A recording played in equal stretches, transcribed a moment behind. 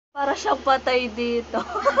Para siyang patay dito.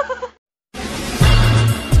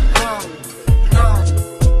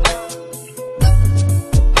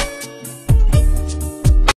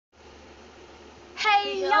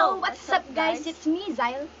 Hello! What's up guys? It's me,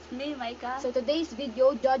 Zyle. It's me, Maika. So today's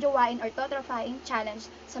video, Jojowain or Totropahin challenge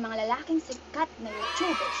sa mga lalaking sikat na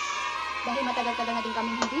YouTubers. Dahil matagal-tagal na din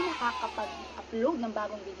kami hindi nakakapag-upload ng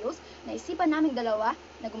bagong videos, naisipan naming dalawa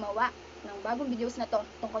na gumawa ng bagong videos na to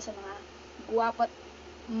tungkol sa mga guwapo at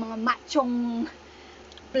mga machong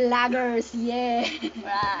vloggers. Yeah!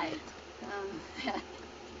 Right.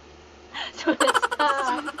 So let's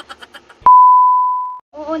start.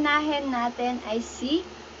 Uunahin natin ay si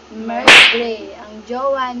Mercury, ang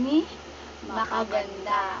jowa ni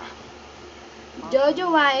Makaganda.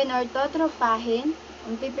 Jojowain or Totropahin,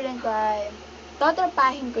 ang pipiliin ko ay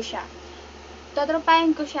Totropahin ko siya.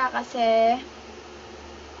 Totropahin ko siya kasi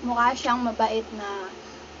mukha siyang mabait na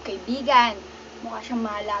kaibigan. Mukha siyang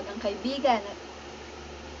mahalagang kaibigan. At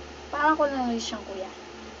parang ko lang siyang kuya.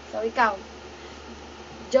 So ikaw,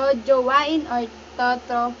 Jojowain or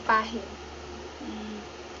Totropahin?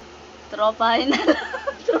 Tropahin na lang.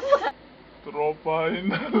 Tropahin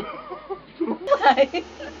na lang. Tropahin.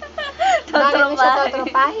 Bakit mo siya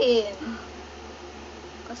totropahin?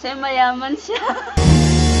 Kasi mayaman siya.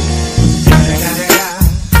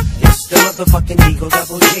 It's the motherfucking Eagle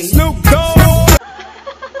Double G. Snoop Dogg!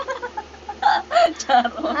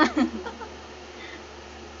 Charo.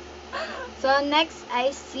 So next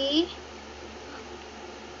I see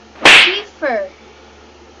Kiefer.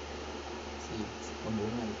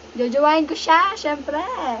 Jojowain ko siya, syempre.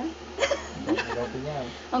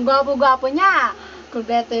 Ang gwapo-gwapo niya.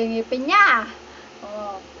 Kulbeto yung ngipin niya.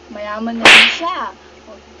 Oh, mayaman na din siya.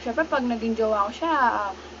 Oh, syempre pag naging jowa ko siya,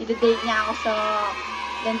 i-date niya ako sa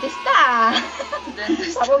dentista.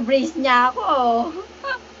 Papo-brace niya ako.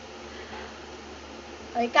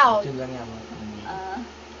 O ikaw,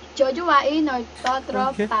 Jojowain or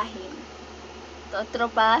Totropahin?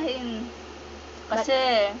 Totropahin. Kasi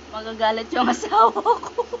magagalit yung asawa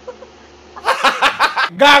ko.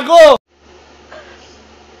 Gago!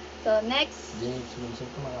 So next,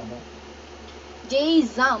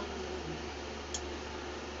 J-Zam.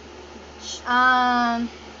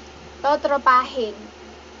 Totropahin.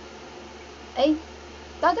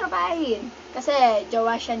 Totropahin. Kasi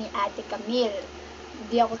jowa siya ni Ate Camille.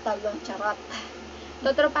 Hindi ako tagang charot.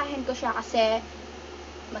 Totropahin ko siya kasi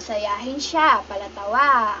masayahin siya,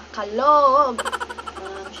 palatawa, kalog.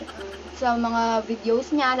 Sa mga videos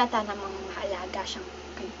niya, lata namang mahalaga siyang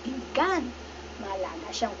kaibigan. Mahalaga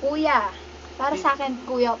siyang kuya. Para sa akin,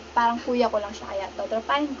 kuya, parang kuya ko lang siya, kaya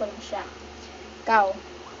totropahin ko lang siya. Ikaw?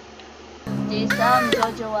 J-Zam,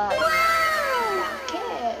 Jojowain.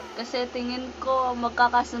 Bakit? Kasi tingin ko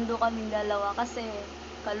magkakasundo kaming dalawa kasi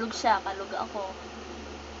kalug siya, kalug ako.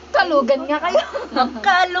 Kalugan nga kayo.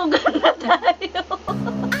 Magkalugan na tayo.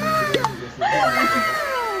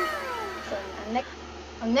 So,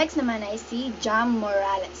 ang next naman ay si Jam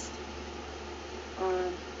Morales.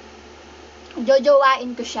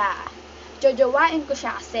 Jojowain ko siya. Jojowain ko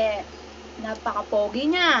siya kasi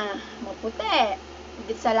napaka-pogi niya. Maputi.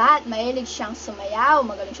 Higit sa lahat, mahilig siyang sumayaw.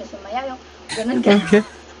 Magaling siya sumayaw. Yung ganun-ganun. Okay.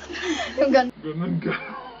 Yung ganun.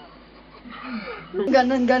 Ganon-ganon.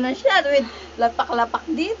 Ganon-ganon siya. With lapak-lapak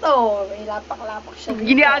dito. May lapak-lapak siya dito.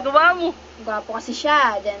 Ginagawa mo. Gwapo kasi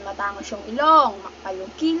siya. Then matangos yung ilong. Makapal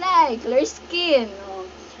yung kilay. Clear skin. No?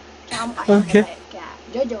 Tsaka mukha siyang mabait. Kaya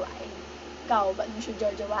Jojowain. Ikaw, ba't mo siya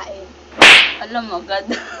Jojowain? Alam mo, agad.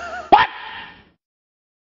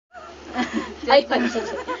 Ay,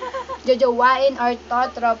 Jojowain or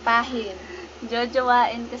Totropahin?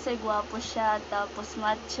 Jojowain kasi gwapo siya, tapos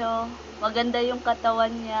macho. Maganda yung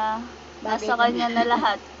katawan niya. Nasa kanya na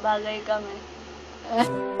lahat. Bagay kami.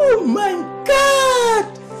 Oh my God!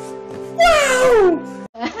 Wow!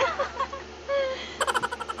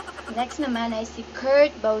 Next naman ay si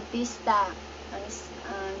Kurt Bautista.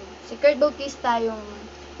 Si Kurt Bautista yung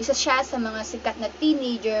isa siya sa mga sikat na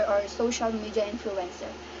teenager or social media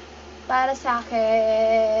influencer. Para sa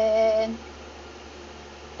akin,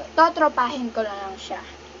 totropahin ko lang siya.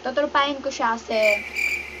 Totropahin ko siya kasi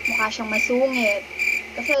mukha siyang masungit.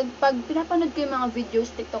 Kasi pag pinapanood ko yung mga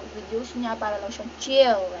videos, TikTok videos niya, para lang siyang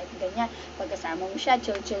chill, like ganyan. Pag kasama mo siya,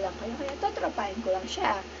 chill-chill lang kayo. Kaya totropahin ko lang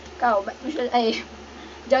siya. Ikaw, ba't mo siya,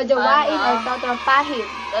 Jojowain or Totropahin?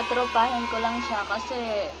 Totropahin ko lang siya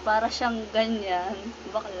kasi para siyang ganyan,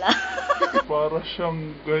 bakla. Para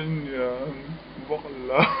siyang ganyan,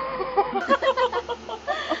 bakla.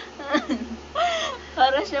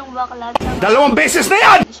 Para siyang bakla. Dalawang beses na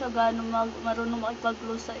yan! Hindi siya gano'ng marunong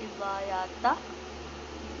makipag-close sa iba yata.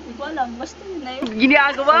 Hindi ko alam, basta yun na yun.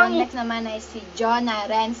 So, next naman ay si Jonah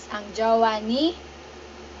Renz, ang jowa ni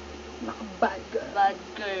Bad Girl. Bad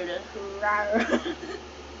girl. Rar.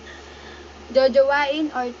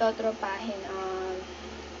 Jojowain or Totropahin?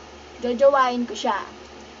 Jojowain ko siya.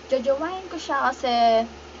 Jojowain ko siya kasi,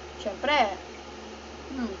 syempre,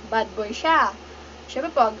 bad boy siya.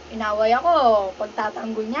 Syempre, pag inaway ako, pag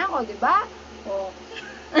tatanggol niya ako, di ba? O.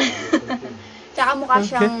 Tsaka mukha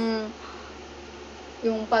siyang,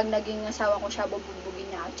 yung pag naging asawa ko siya, bububugin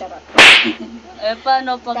niya. Charot.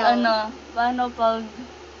 Paano pag Ikaw? paano pag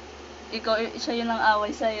ikaw, siya yun ang away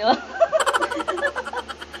sa'yo?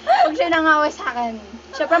 Pag siya nangaway sa akin,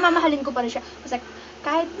 syempre mamahalin ko pa rin siya. Kasi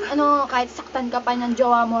kahit saktan ka pa ng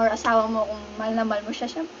jowa mo or asawa mo, kung mahal na mahal mo siya,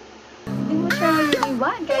 syempre, hindi mo siya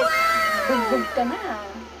iwan kahit bugbog ka na.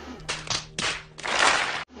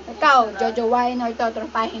 Ikaw, Jojowain or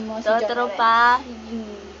Totropahin mo si Jonah Renz? Totropahin.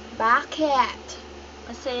 Bakit?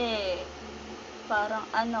 Kasi, parang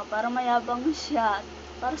mayabang siya.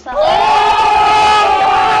 Para sa akin,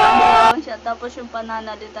 mayabang siya. Tapos yung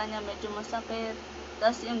pananalita niya medyo masakit.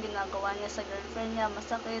 Tapos yung ginagawa niya sa girlfriend niya,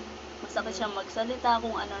 masakit. Masakit siya magsalita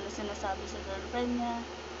kung ano-ano sinasabi sa girlfriend niya.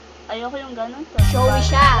 Ayoko yung ganun. Showy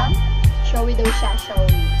siya. Showy daw siya,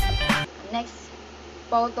 showy. Next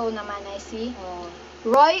photo naman ay si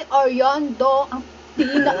Roy Oriondo, ang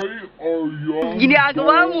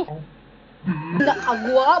Ginagawa mo!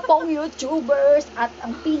 pinakagwapong YouTubers at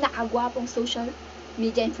ang pinakagwapong social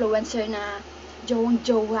media influencer na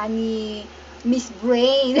jowa ni Miss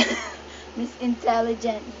Brain. Miss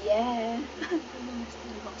Intelligent, yeah.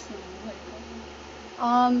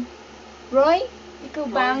 Roy, ikaw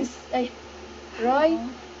ba ang Roy,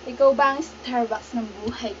 ikaw ba ang Starbucks ng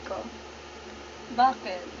buhay ko?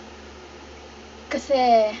 Bakit?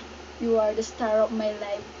 Kasi you are the star of my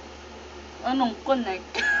life. Anong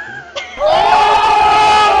connect?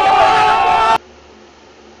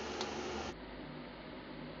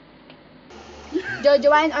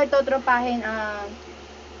 Jojowain or Totropahin?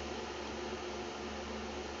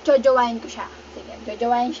 Jojowain ko siya. Sige,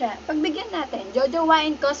 Jojowain siya. Pagbigyan natin.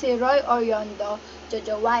 Jojowain ko si Roy Oriondo.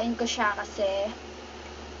 Jojowain ko siya kasi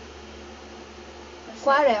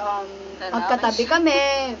kuwari, magkatabi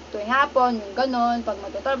kami, tuwing hapon, yung ganun, pag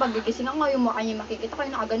magtutulog, pag gigising ako, yung mukha niya makikita ko,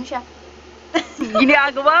 yung nakaganon siya.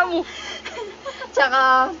 Ginagawa mo!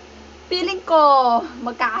 Tsaka, feeling ko,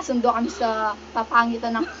 magkakasundo kami sa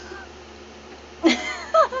papangitan ng...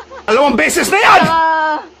 Dalawang beses na yan!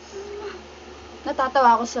 Tsaka,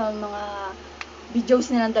 natatawa ako sa mga videos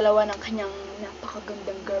nilang dalawa ng kanyang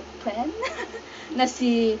napakagandang girlfriend na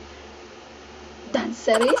si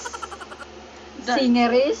dancerist,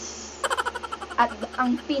 singerist, at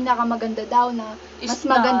ang pinakamaganda daw na mas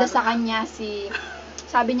Star. maganda sa kanya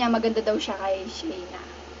sabi niya maganda daw siya kay Shayna.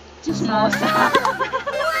 Chismosa.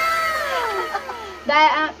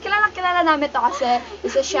 Dahil kilala namin to kasi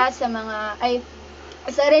isa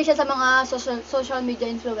rin siya sa mga social media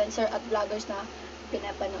influencer at vloggers na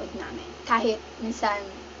pinapanood namin. Kahit minsan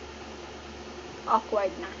awkward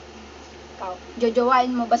na. Ikaw,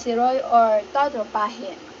 jojowain mo ba si Roy or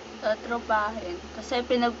Totropahin? Totropahin. Kasi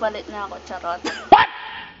pinagpalit na ako, charot.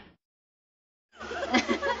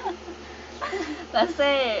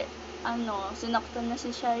 Kasi, sinaktan na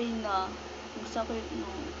si Shaina. Masakit, no.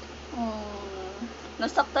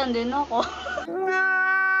 Nasaktan din ako.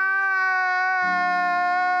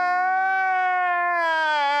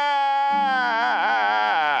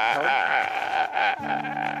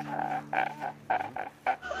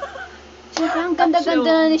 Siyempre, ang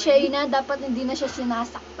ganda-ganda na ni Shaina, dapat hindi na siya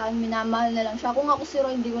sinasaktan, minamahal na lang siya. Kung ako si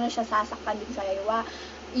Roy, hindi ko na siya sasaktan, hindi ko siya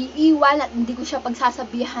iiwan at hindi ko siya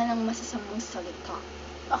pagsasabihan ng masasamang salita.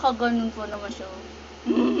 Baka ganun po naman siya.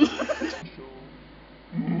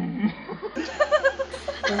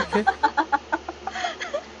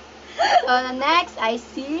 So, the next ay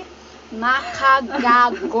si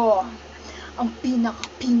Makagago. Ang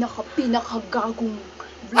pinakagagong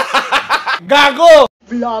Gago!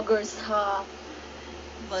 vloggers sa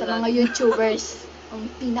mga YouTubers. Ang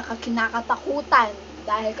pinakakinakatakutan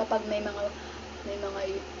dahil kapag may mga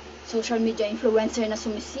social media influencer na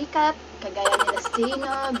sumisikat, kagaya nila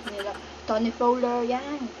Zainab, nila Tony Fowler,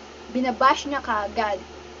 yan. Binabash niya kaagad.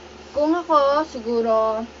 Kung ako,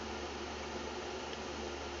 siguro,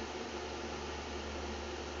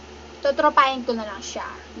 totropahin ko na lang siya.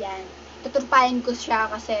 Yan. Totropahin ko siya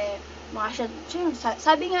kasi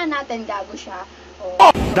sabi nga natin, gago siya.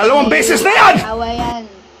 Dalawang beses na yan! Awa yan.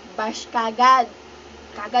 Bash kagad.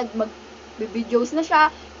 Kagad mag-videos na siya.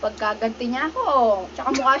 Pagkaganti niya ako. Tsaka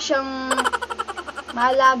mukha siyang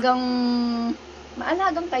maalagang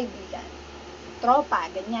kaibigan. tropa,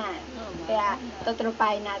 ganyan. Kaya,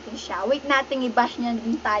 totropahin natin siya. Wait natin i-bash niya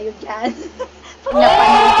din tayo dyan. Pag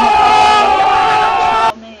napanood mo pa.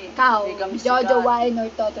 Ikaw, Jojowain or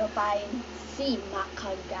totropahin? Si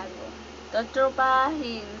Makagago.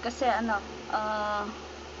 Totropahin. Kasi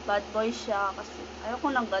bad boy siya. Kasi ayoko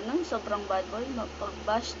nang ganun. Sobrang bad boy.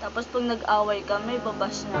 Magpag-bash. Tapos pag nag-away kami,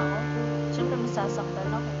 babash niya ako. Siyempre masasaktan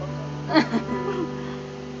ako.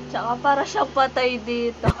 Tsaka para siyang patay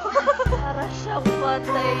dito. Para siyang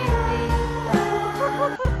patay dito.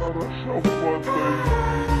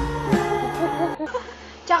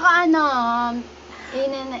 Tsaka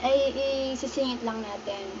isisingit lang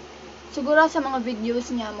natin. Siguro sa mga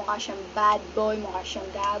videos niya, mukha siyang bad boy, mukha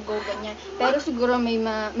siyang gago, ganyan. Pero siguro may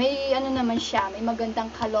naman siya, may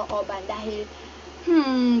magandang kalooban dahil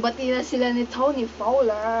batira sila ni Tony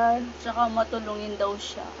Fowler. Tsaka matulungin daw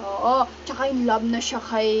siya. Oo, tsaka in love na siya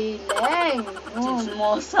kay Leng.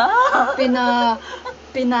 Chismosa.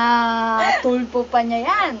 Pinatulpo pa niya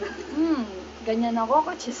yan. Ganyan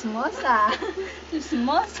ako, chismosa.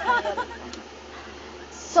 Chismosa.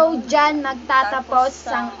 So, dyan magtatapos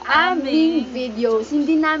ang aming videos.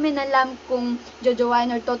 Hindi namin alam kung Jojowain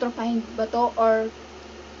or Totropahin ba to or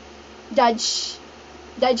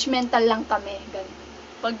judgmental lang kami. Ganun.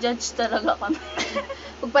 Pag-judge talaga kami.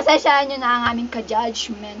 Pagpasensyahan nyo na ang aming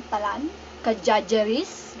ka-judgmentalan,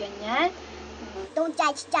 ka-judgeries, ganyan. Don't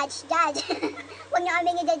judge. Huwag nyo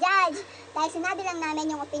kaming i-judge. Dahil sinabi lang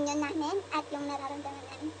namin yung opinion namin at yung nararamdaman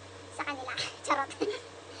namin sa kanila. Charot.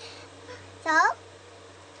 So,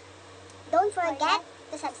 don't forget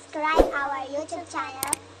to subscribe our YouTube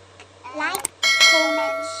channel. Like,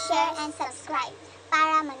 comment, share, and subscribe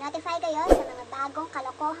para ma-notify kayo sa mga bagong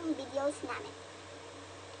kalokohang videos namin.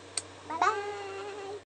 Bye!